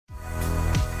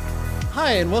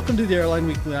Hi, and welcome to the Airline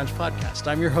Weekly Lounge podcast.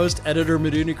 I'm your host, editor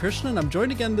Madhuni Krishnan, and I'm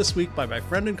joined again this week by my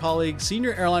friend and colleague,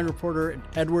 senior airline reporter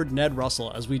Edward Ned Russell,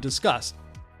 as we discuss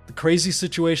the crazy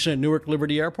situation at Newark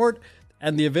Liberty Airport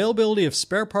and the availability of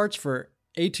spare parts for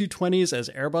A220s as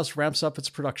Airbus ramps up its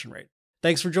production rate.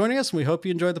 Thanks for joining us, and we hope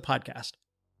you enjoyed the podcast.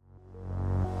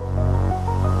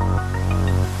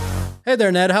 Hey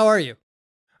there, Ned. How are you?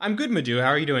 I'm good, Madhu. How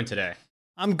are you doing today?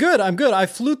 I'm good. I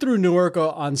flew through Newark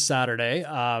on Saturday,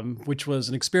 which was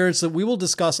an experience that we will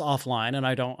discuss offline, and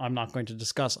I'm not going to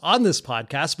discuss on this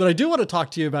podcast, but I do want to talk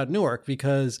to you about Newark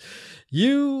because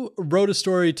you wrote a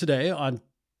story today on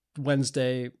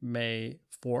Wednesday, May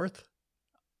 4th.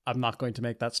 I'm not going to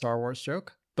make that Star Wars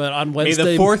joke, but on Wednesday...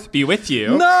 May the 4th be with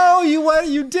you. No,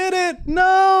 you did it.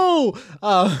 No.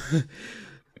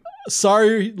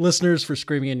 Sorry, listeners, for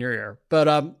screaming in your ear,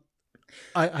 but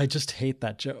I just hate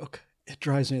that joke. It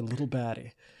drives me a little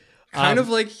batty. Kind of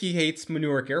like he hates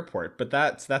Newark Airport, but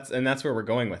that's where we're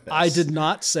going with this. I did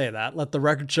not say that. Let the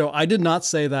record show. I did not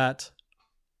say that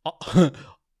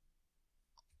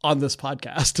on this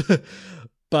podcast.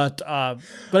 but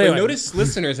anyway. Notice,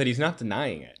 listeners, that he's not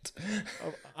denying it.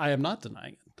 I am not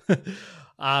denying it.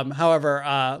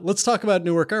 However, let's talk about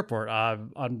Newark Airport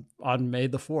on May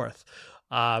the 4th.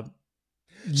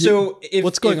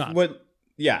 What's going on?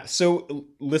 Yeah, so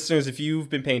listeners, if you've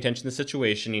been paying attention to the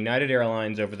situation, United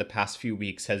Airlines over the past few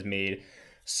weeks has made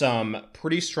some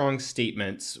pretty strong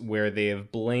statements where they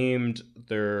have blamed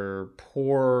their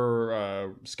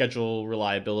poor schedule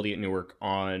reliability at Newark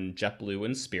on JetBlue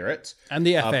and Spirit. And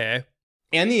the FAA.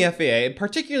 And the FAA,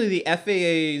 particularly the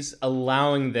FAA's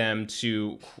allowing them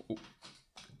to,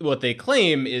 what they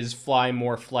claim is fly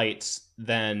more flights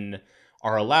than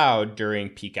are allowed during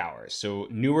peak hours. So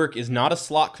Newark is not a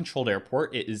slot-controlled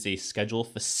airport. It is a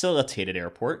schedule-facilitated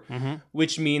airport,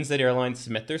 which means that airlines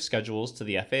submit their schedules to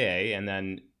the FAA, and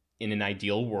then in an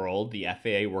ideal world, the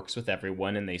FAA works with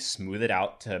everyone, and they smooth it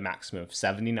out to a maximum of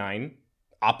 79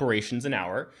 operations an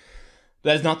hour.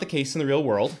 That is not the case in the real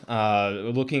world.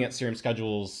 Looking at Cirium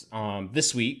schedules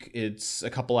this week, it's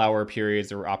a couple-hour periods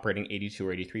that we're operating 82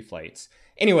 or 83 flights.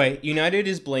 Anyway, United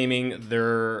is blaming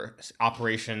their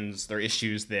operations, their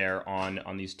issues there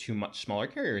on these two much smaller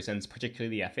carriers, and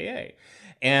particularly the FAA.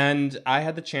 And I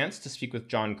had the chance to speak with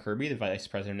John Kirby, the Vice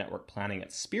President of Network Planning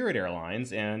at Spirit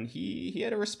Airlines, and he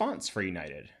had a response for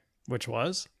United. Which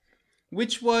was?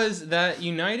 Which was that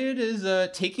United is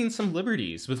taking some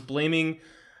liberties with blaming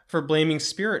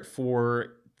Spirit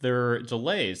for their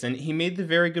delays. And he made the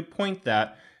very good point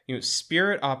that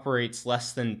Spirit operates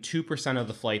less than 2% of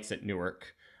the flights at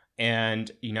Newark, and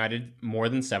United more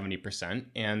than 70%,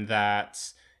 and that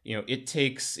it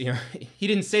takes he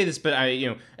didn't say this, but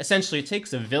essentially it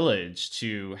takes a village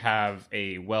to have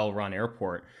a well-run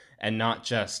airport, and not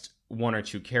just one or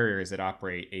two carriers that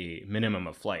operate a minimum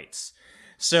of flights.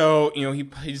 So,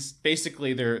 he's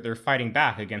basically they're fighting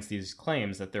back against these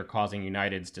claims that they're causing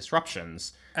United's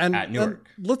disruptions at Newark.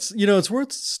 And let's, it's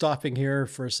worth stopping here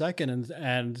for a second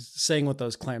and saying what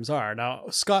those claims are. Now,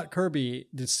 Scott Kirby,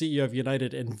 the CEO of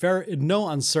United, in no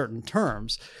uncertain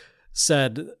terms,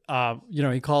 said,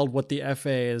 he called what the FAA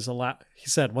is he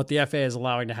said what the FAA is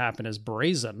allowing to happen is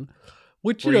brazen,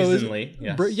 which brazenly,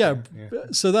 yes.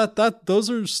 So that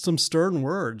those are some stern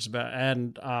words,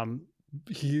 and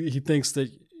he thinks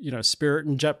that Spirit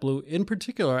and JetBlue in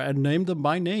particular, and named them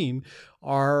by name,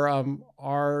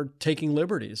 are taking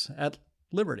liberties at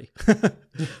Liberty.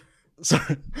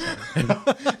 Sorry.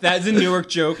 That's a Newark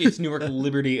joke. It's Newark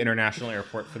Liberty International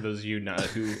Airport for those of you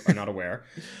who are not aware.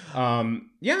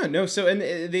 So and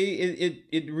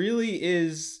it really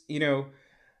is.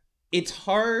 It's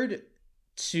hard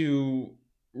to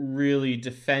really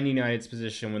defend United's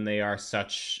position when they are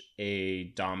such a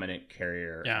dominant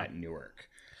carrier at Newark.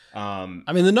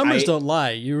 The numbers don't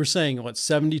lie. You were saying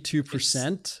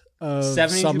 72% of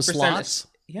 72%, some slots.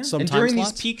 Yeah, and during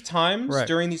these peak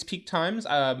times,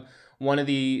 one of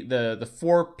the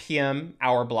 4 p.m.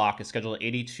 hour block is scheduled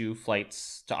 82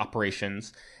 flights to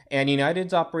operations, and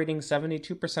United's operating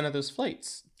 72% of those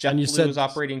flights. JetBlue is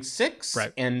operating 6%,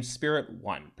 right, and Spirit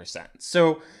 1%.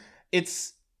 So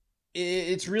it's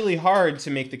really hard to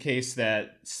make the case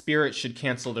that Spirit should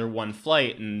cancel their 1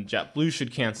 flight and JetBlue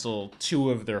should cancel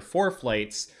 2 of their 4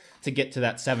 flights to get to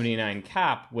that 79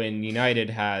 cap when United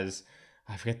has,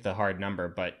 I forget the hard number,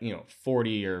 but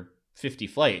 40 or 50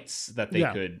 flights that they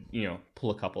could pull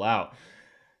a couple out.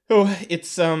 So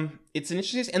it's an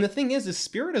interesting case. And the thing is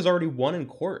Spirit has already won in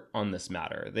court on this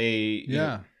matter.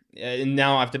 And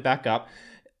now I have to back up.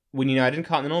 When United and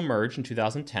Continental merged in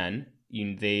 2010,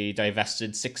 they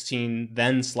divested 16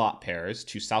 then slot pairs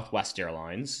to Southwest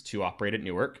Airlines to operate at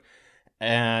Newark.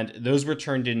 And those were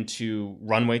turned into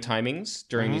runway timings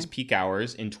during these peak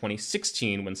hours in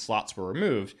 2016 when slots were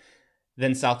removed.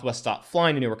 Then Southwest stopped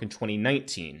flying to Newark in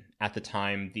 2019. At the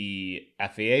time, the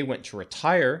FAA went to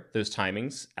retire those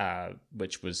timings,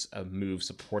 which was a move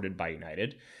supported by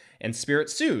United. And Spirit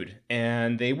sued,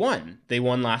 and they won. They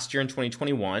won last year in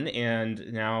 2021,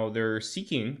 and now they're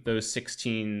seeking those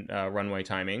 16 runway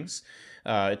timings.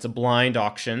 It's a blind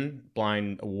auction,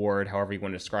 blind award, however you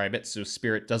want to describe it. So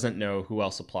Spirit doesn't know who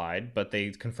else applied, but they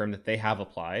confirmed that they have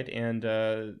applied, and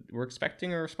we're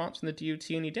expecting a response from the DOT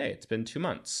any day. It's been 2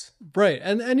 months. Right,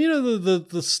 and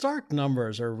the stark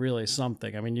numbers are really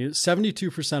something. I mean,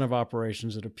 72% of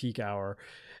operations at a peak hour,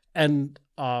 and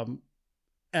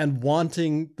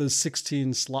wanting the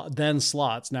 16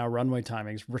 slots, now runway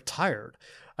timings, retired.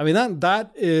 I mean,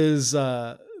 that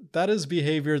is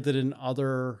behavior that in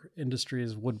other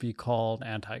industries would be called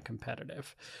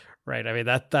anti-competitive, right? I mean,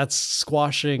 that's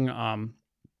squashing.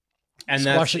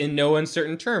 That's in no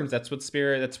uncertain terms. That's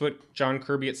what John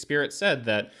Kirby at Spirit said,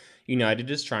 that United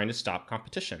is trying to stop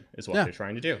competition, is what they're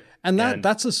trying to do. And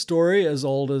that's a story as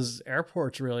old as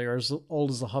airports, really, or as old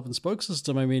as the hub and spoke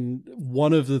system. I mean,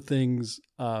 one of the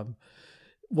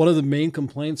main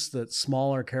complaints that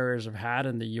smaller carriers have had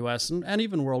in the US and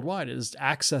even worldwide is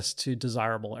access to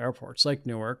desirable airports like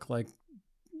Newark, like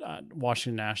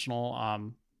Washington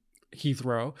National,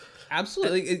 Heathrow.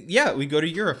 Absolutely. Yeah, we go to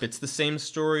Europe. It's the same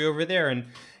story over there. And,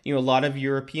 a lot of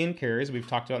European carriers we've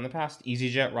talked about in the past,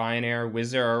 EasyJet, Ryanair,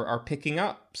 Wizz Air are picking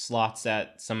up slots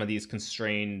at some of these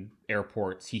constrained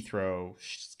airports, Heathrow,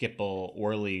 Schiphol,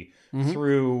 Orly,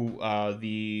 through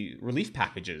the relief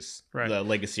packages the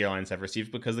legacy airlines have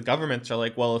received, because the governments are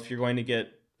like, well, if you're going to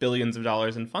get billions of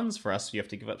dollars in funds for us, you have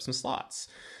to give up some slots.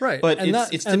 Right. But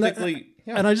it's typically...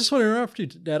 And I just want to interrupt you,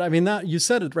 Dad. I mean, that you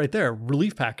said it right there,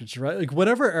 relief package, right? Like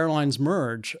whenever airlines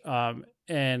merge,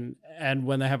 and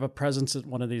when they have a presence at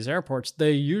one of these airports,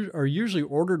 they are usually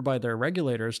ordered by their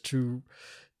regulators to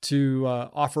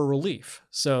offer relief.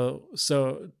 So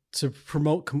to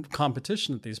promote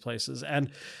competition at these places, and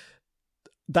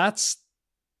that's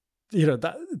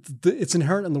it's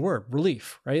inherent in the word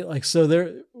relief, right? Like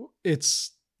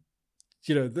it's.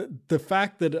 The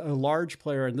fact that a large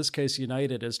player, in this case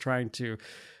United, is trying to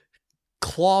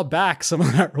claw back some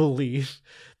of that relief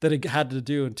that it had to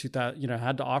do in 2000,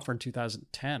 had to offer in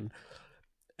 2010,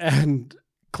 and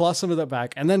claw some of that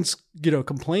back, and then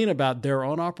complain about their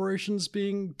own operations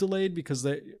being delayed because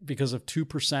of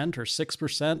 2% or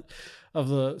 6% of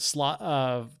the slot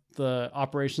of the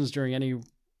operations during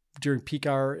peak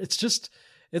hour.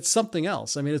 It's something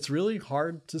else. I mean, it's really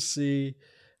hard to see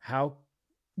how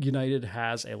United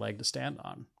has a leg to stand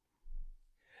on.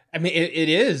 I mean, it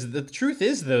is. The truth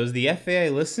is, the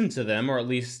FAA listened to them, or at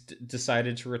least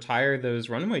decided to retire those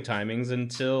runway timings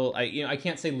until I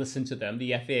can't say listen to them.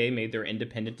 The FAA made their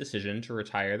independent decision to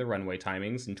retire the runway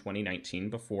timings in 2019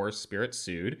 before Spirit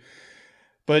sued.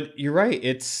 But you're right.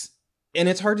 It's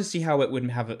hard to see how it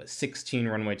wouldn't have 16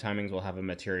 runway timings will have a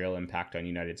material impact on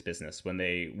United's business when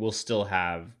they will still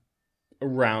have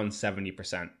around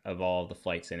 70% of all the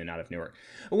flights in and out of Newark.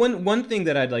 One thing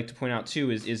that I'd like to point out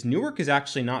too is Newark is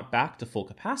actually not back to full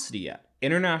capacity yet.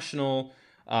 International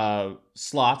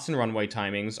slots and runway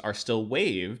timings are still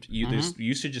waived.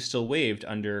 Usage is still waived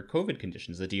under COVID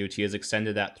conditions. The DOT has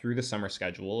extended that through the summer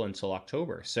schedule until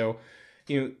October. So,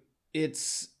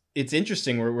 it's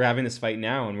interesting. We're having this fight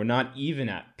now, and we're not even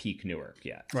at peak Newark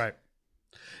yet. Right.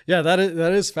 Yeah, that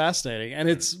is fascinating. And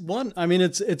it's one, I mean,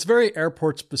 it's very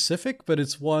airport specific, but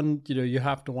it's one, you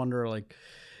have to wonder like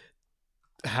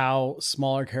how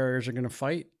smaller carriers are going to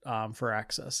fight for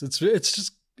access. It's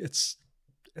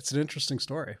an interesting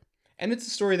story. And it's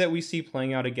a story that we see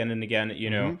playing out again and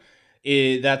again.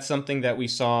 That's something that we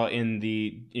saw in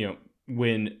the,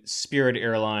 when Spirit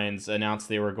Airlines announced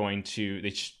they were going to,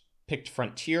 picked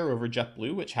Frontier over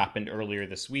JetBlue, which happened earlier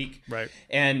this week. Right.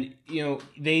 And,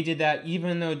 they did that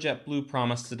even though JetBlue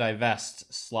promised to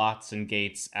divest slots and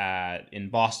gates in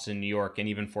Boston, New York, and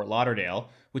even Fort Lauderdale,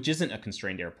 which isn't a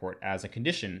constrained airport, as a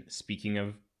condition, speaking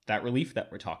of that relief that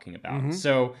we're talking about.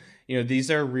 So, these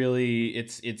are really,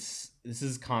 this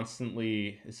is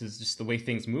just the way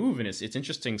things move. And it's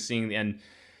interesting seeing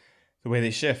the way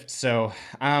they shift. So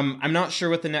I'm not sure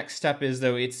what the next step is,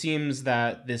 though. It seems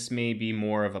that this may be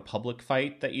more of a public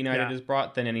fight that United has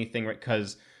brought than anything, right?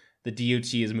 Because the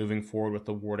DOT is moving forward with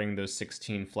awarding those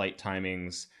 16 flight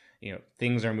timings.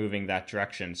 Things are moving that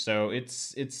direction. So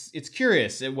it's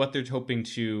curious at what they're hoping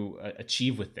to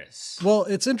achieve with this. Well,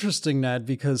 it's interesting, Ned,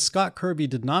 because Scott Kirby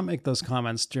did not make those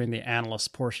comments during the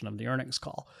analyst portion of the earnings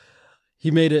call. He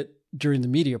made it during the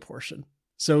media portion.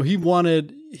 So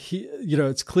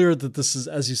it's clear that this is,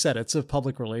 as you said, it's a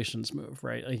public relations move,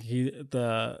 right? Like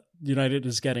the United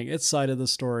is getting its side of the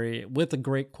story with a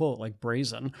great quote, like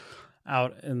brazen,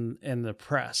 out in the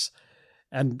press,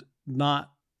 and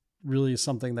not really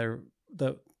something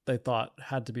that they thought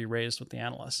had to be raised with the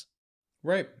analysts.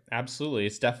 Right. Absolutely.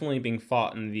 It's definitely being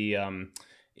fought in the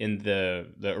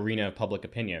arena of public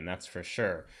opinion. That's for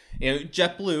sure.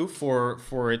 JetBlue,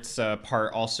 for its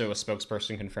part, also a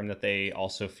spokesperson confirmed that they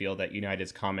also feel that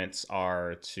United's comments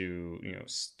are to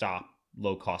stop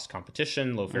low cost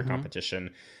competition, low fare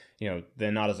competition.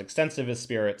 They're not as extensive as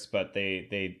Spirit's, but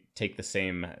they take the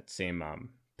same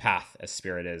path as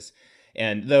Spirit is.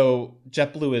 And though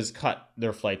JetBlue has cut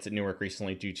their flights at Newark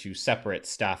recently due to separate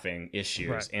staffing issues,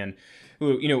 right. And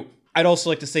I'd also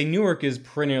like to say Newark is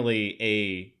perennially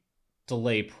a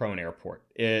delay-prone airport.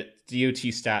 DOT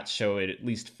stats show it at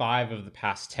least 5 of the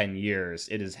past 10 years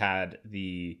it has had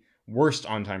the worst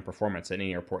on-time performance at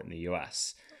any airport in the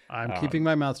U.S. I'm keeping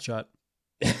my mouth shut.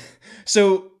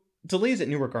 So delays at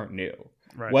Newark aren't new,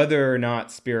 right. Whether or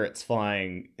not Spirit's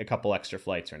flying a couple extra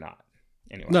flights or not.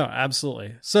 Anyway. No,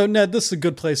 absolutely. So Ned, this is a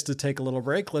good place to take a little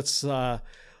break. Let's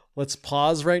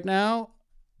pause right now,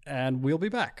 and we'll be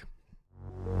back.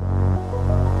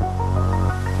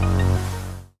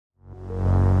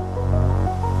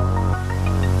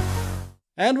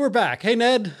 And we're back. Hey,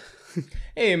 Ned.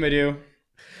 Hey, Madhu.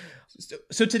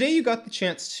 So today you got the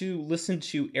chance to listen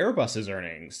to Airbus's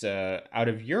earnings out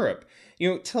of Europe.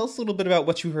 Tell us a little bit about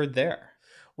what you heard there.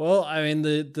 Well, I mean,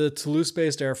 the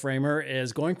Toulouse-based airframer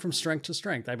is going from strength to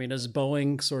strength. I mean, as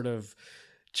Boeing sort of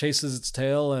chases its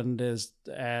tail and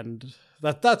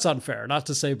that's unfair. Not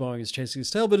to say Boeing is chasing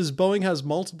its tail, but as Boeing has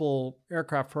multiple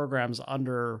aircraft programs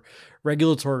under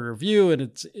regulatory review, and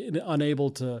it's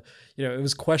unable to, it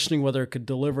was questioning whether it could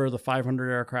deliver the 500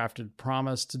 aircraft it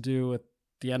promised to do at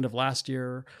the end of last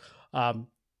year.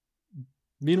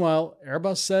 Meanwhile,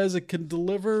 Airbus says it can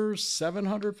deliver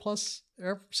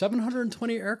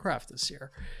 720 aircraft this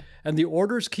year. And the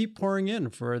orders keep pouring in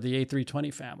for the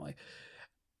A320 family.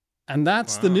 And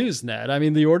that's the news, Ned. I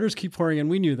mean, the orders keep pouring in.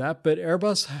 We knew that, but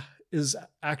Airbus is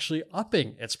actually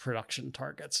upping its production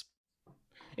targets.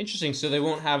 Interesting. So they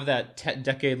won't have that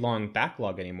decade-long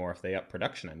backlog anymore if they up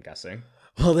production, I'm guessing.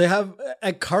 Well, they have,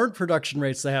 at current production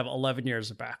rates, they have 11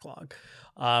 years of backlog.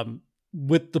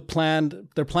 With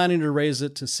they're planning to raise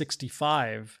it to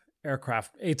 65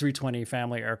 aircraft, A320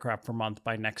 family aircraft per month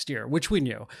by next year, which we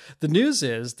knew. The news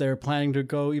is they're planning to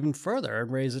go even further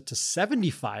and raise it to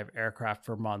 75 aircraft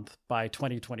per month by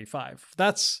 2025.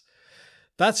 That's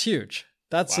huge.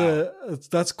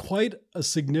 That's quite a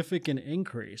significant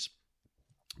increase.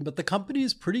 But the company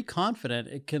is pretty confident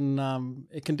it can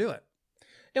do it.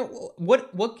 Now,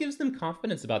 what gives them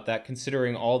confidence about that,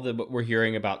 considering all what we're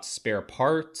hearing about spare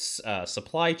parts,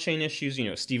 supply chain issues?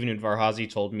 Stephen Udvar-Hazy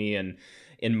told me in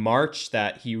March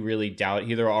that he really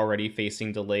doubted they're already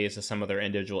facing delays to some of their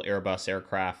individual Airbus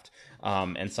aircraft,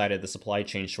 and cited the supply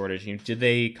chain shortage. Did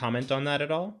they comment on that at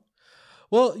all?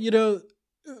 Well,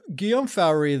 Guillaume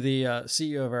Faury, the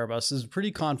CEO of Airbus, is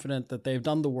pretty confident that they've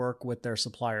done the work with their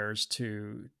suppliers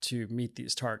to meet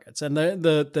these targets, and that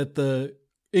the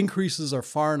increases are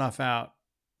far enough out,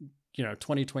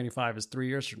 2025 is 3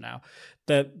 years from now,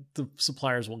 that the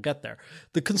suppliers will get there.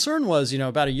 The concern was,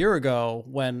 about a year ago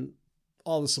when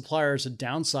all the suppliers had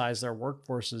downsized their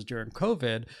workforces during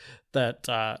COVID, that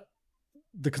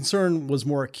the concern was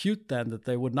more acute then, that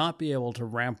they would not be able to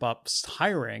ramp up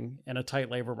hiring in a tight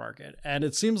labor market. And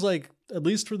it seems like, at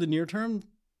least for the near term,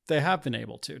 they have been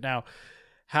able to. Now,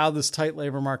 how this tight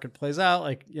labor market plays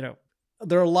out,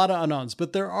 there are a lot of unknowns,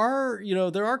 but there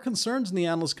are concerns in the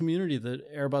analyst community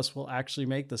that Airbus will actually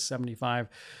make the 75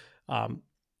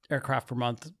 aircraft per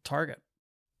month target.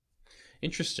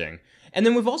 Interesting. And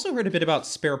then we've also heard a bit about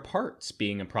spare parts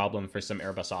being a problem for some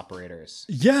Airbus operators.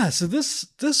 Yeah, so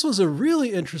this was a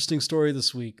really interesting story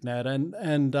this week, Ned, and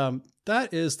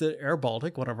that is that Air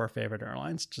Baltic, one of our favorite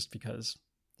airlines, just because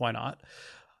why not?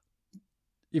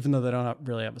 Even though they don't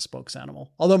really have a spokes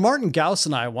animal. Although Martin Gauss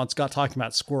and I once got talking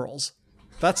about squirrels.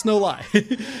 That's no lie.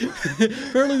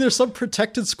 Apparently, there's some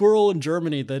protected squirrel in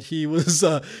Germany that he was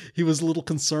a little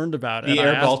concerned about. The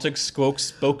Air Baltic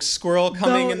spokes squirrel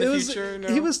coming in the future?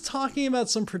 No? He was talking about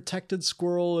some protected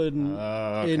squirrel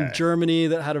in Germany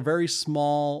that had a very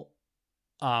small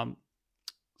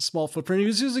footprint. He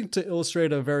was using to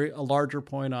illustrate a larger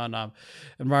point on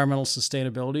environmental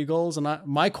sustainability goals. And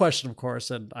my question, of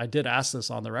course, and I did ask this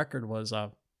on the record, was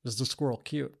the squirrel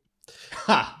cute?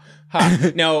 Ha!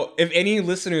 Now, if any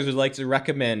listeners would like to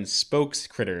recommend spokes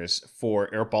critters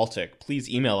for Air Baltic, please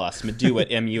email us,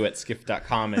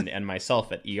 madu@skift.com and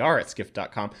myself at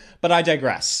er@skift.com. But I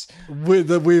digress.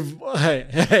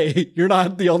 Hey, you're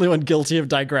not the only one guilty of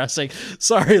digressing.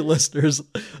 Sorry, listeners.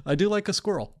 I do like a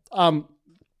squirrel.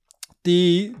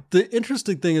 The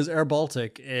interesting thing is Air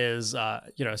Baltic is,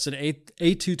 it's an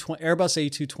A220 Airbus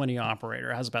A220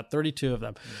 operator. It has about 32 of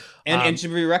them. And to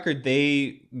be record,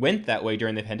 they went that way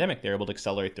during the pandemic. They were able to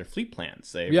accelerate their fleet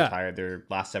plans. They retired their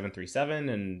last 737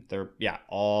 and they're,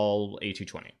 all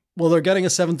A220. Well, they're getting a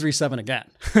 737 again.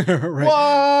 Right?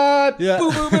 What? Yeah.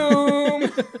 Boom, boom,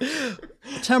 boom.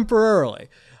 Temporarily.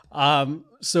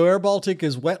 So Air Baltic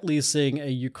is wet leasing a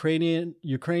Ukrainian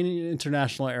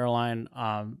international airline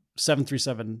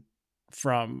 737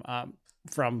 from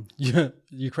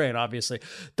Ukraine. Obviously,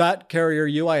 that carrier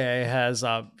UIA has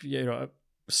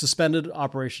suspended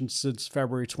operations since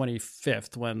February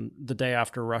 25th, when the day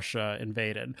after Russia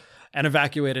invaded, and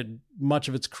evacuated much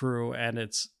of its crew and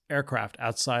its aircraft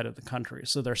outside of the country.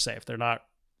 So they're safe. They've not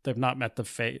met the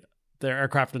fate. Their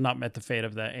aircraft did not met the fate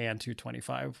of the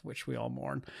AN-225, which we all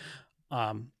mourn.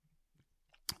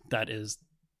 That is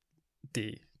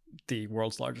the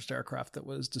world's largest aircraft that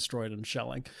was destroyed in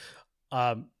shelling.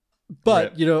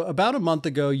 But about a month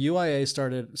ago, UIA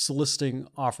started soliciting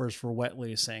offers for wet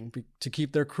leasing to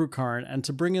keep their crew current and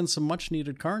to bring in some much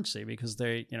needed currency because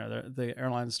the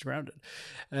airline's grounded.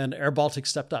 And Air Baltic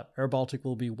stepped up. Air Baltic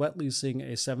will be wet leasing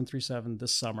a 737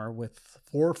 this summer with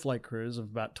 4 flight crews of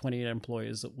about 28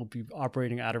 employees that will be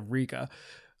operating out of Riga,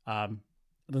 in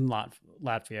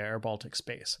Latvia, Air Baltic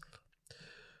Space.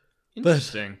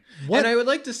 Interesting. And I would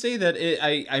like to say that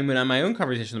I mean, on my own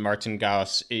conversation with Martin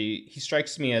Gauss, he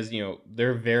strikes me as,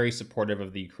 they're very supportive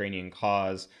of the Ukrainian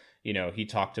cause. He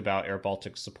talked about Air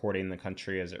Baltic supporting the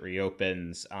country as it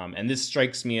reopens. And this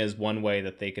strikes me as one way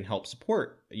that they can help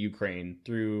support Ukraine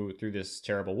through this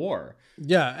terrible war.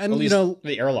 Yeah. And, at least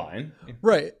the airline.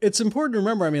 Right. It's important to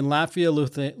remember,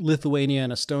 Latvia, Lithuania,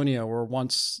 and Estonia were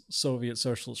once Soviet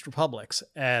socialist republics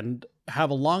and have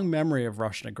a long memory of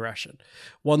Russian aggression.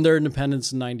 Won their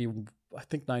independence in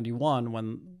 91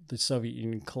 when the Soviet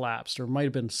Union collapsed, or might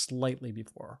have been slightly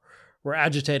before. Were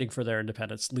agitating for their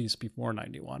independence at least before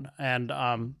 91, and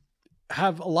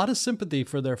have a lot of sympathy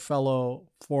for their fellow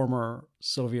former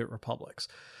Soviet republics.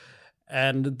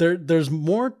 And there's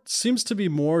more, seems to be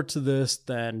more to this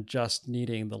than just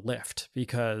needing the lift,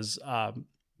 because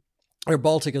Air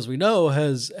Baltic, as we know,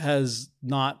 has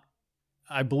not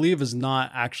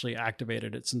actually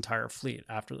activated its entire fleet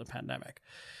after the pandemic.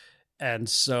 And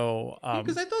so,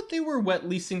 because I thought they were wet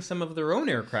leasing some of their own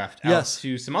aircraft out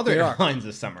to some other airlines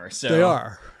this summer. So they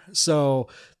are. So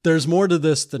there's more to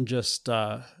this than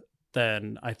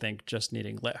I think just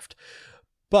needing lift.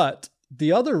 But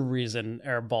the other reason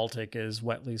Air Baltic is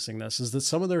wet leasing this is that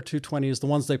some of their 220s, the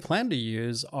ones they plan to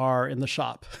use, are in the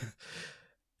shop.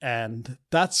 And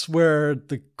that's where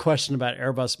the question about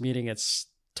Airbus meeting its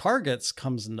targets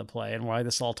comes into play, and why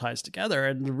this all ties together.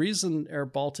 And the reason Air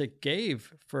Baltic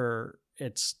gave for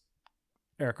its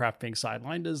aircraft being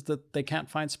sidelined is that they can't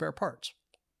find spare parts.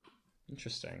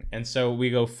 Interesting. And so we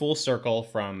go full circle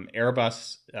from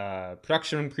Airbus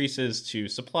production increases to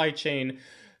supply chain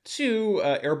to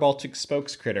Air Baltic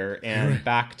spokes critter and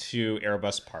back to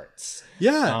Airbus parts.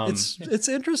 Yeah, it's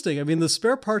interesting. The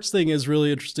spare parts thing is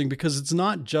really interesting because it's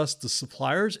not just the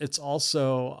suppliers, it's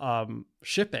also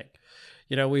shipping.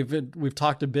 We've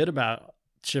talked a bit about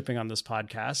shipping on this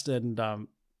podcast, and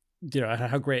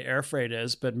how great air freight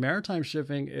is, but maritime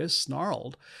shipping is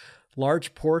snarled.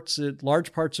 Large parts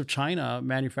of China,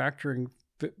 manufacturing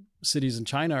cities in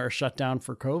China, are shut down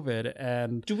for COVID.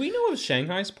 And do we know if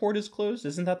Shanghai's port is closed?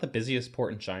 Isn't that the busiest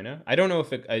port in China? I don't know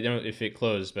if it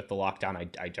closed, but the lockdown,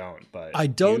 I don't. But I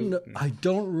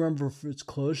don't remember if it's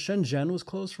closed. Shenzhen was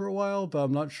closed for a while, but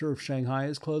I'm not sure if Shanghai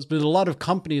is closed. But a lot of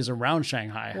companies around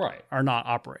Shanghai are not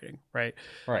operating, right?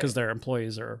 Because their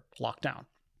employees are locked down.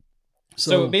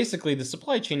 So basically, the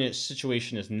supply chain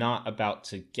situation is not about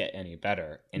to get any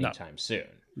better anytime soon.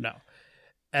 No.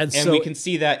 And so we can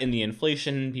see that in the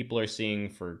inflation people are seeing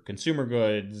for consumer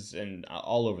goods and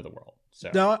all over the world. So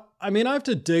now, I have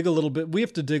to dig a little bit. We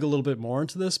have to dig a little bit more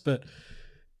into this, but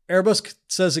Airbus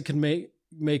says it can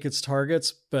make its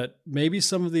targets, but maybe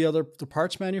some of the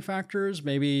parts manufacturers,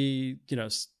 maybe,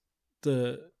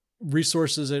 the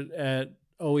resources at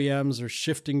OEMs are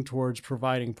shifting towards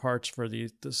providing parts for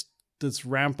this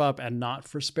ramp up and not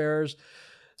for spares.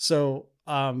 So,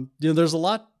 there's a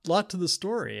lot to the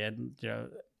story,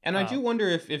 and I do wonder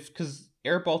if because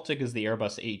Air Baltic is the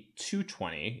Airbus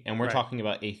A220, and we're talking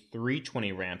about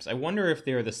A320 ramps. I wonder if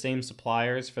they're the same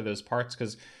suppliers for those parts,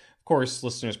 because Of course,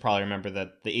 listeners probably remember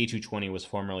that the A220 was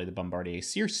formerly the Bombardier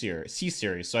C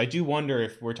Series. So I do wonder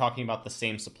if we're talking about the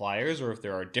same suppliers or if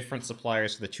there are different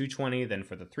suppliers for the 220 than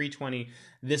for the 320.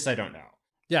 This I don't know.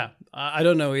 Yeah, I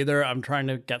don't know either. I'm trying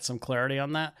to get some clarity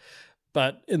on that.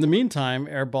 But in the meantime,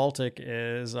 Air Baltic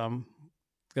is going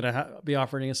to be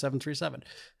offering a 737.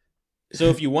 So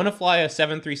if you want to fly a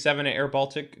 737 at Air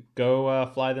Baltic,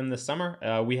 go fly them this summer.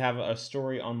 We have a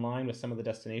story online with some of the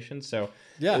destinations, so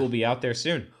it will be out there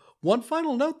soon. One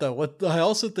final note, though, what I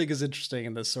also think is interesting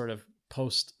in this sort of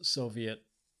post-Soviet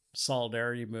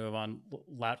solidarity move on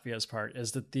Latvia's part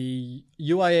is that the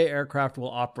UIA aircraft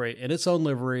will operate in its own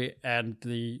livery, and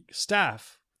the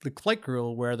staff, the flight crew,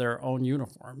 will wear their own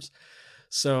uniforms.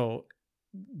 So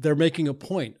they're making a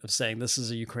point of saying this is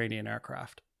a Ukrainian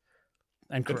aircraft.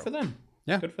 And good for them.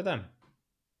 Yeah. Good for them.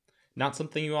 Not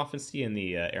something you often see in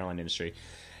the airline industry.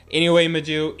 Anyway,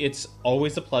 Madhu, it's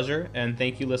always a pleasure, and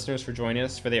thank you, listeners, for joining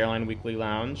us for the Airline Weekly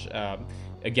Lounge.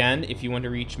 Again, if you want to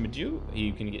reach Madhu,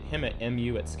 you can get him at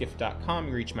mu@skift.com.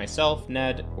 You reach myself,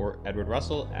 Ned, or Edward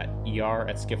Russell at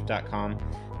er@skift.com.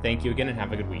 Thank you again, and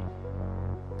have a good week.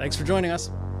 Thanks for joining us.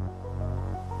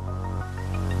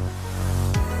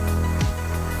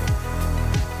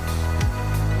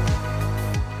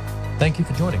 Thank you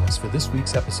for joining us for this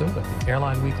week's episode of the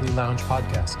Airline Weekly Lounge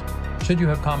podcast. Should you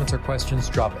have comments or questions,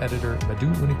 drop editor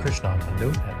Madhu Unikrishnan a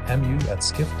note at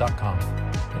mu@skift.com.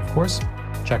 And of course,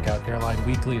 check out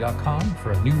airlineweekly.com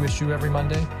for a new issue every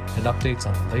Monday and updates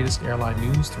on the latest airline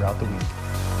news throughout the week.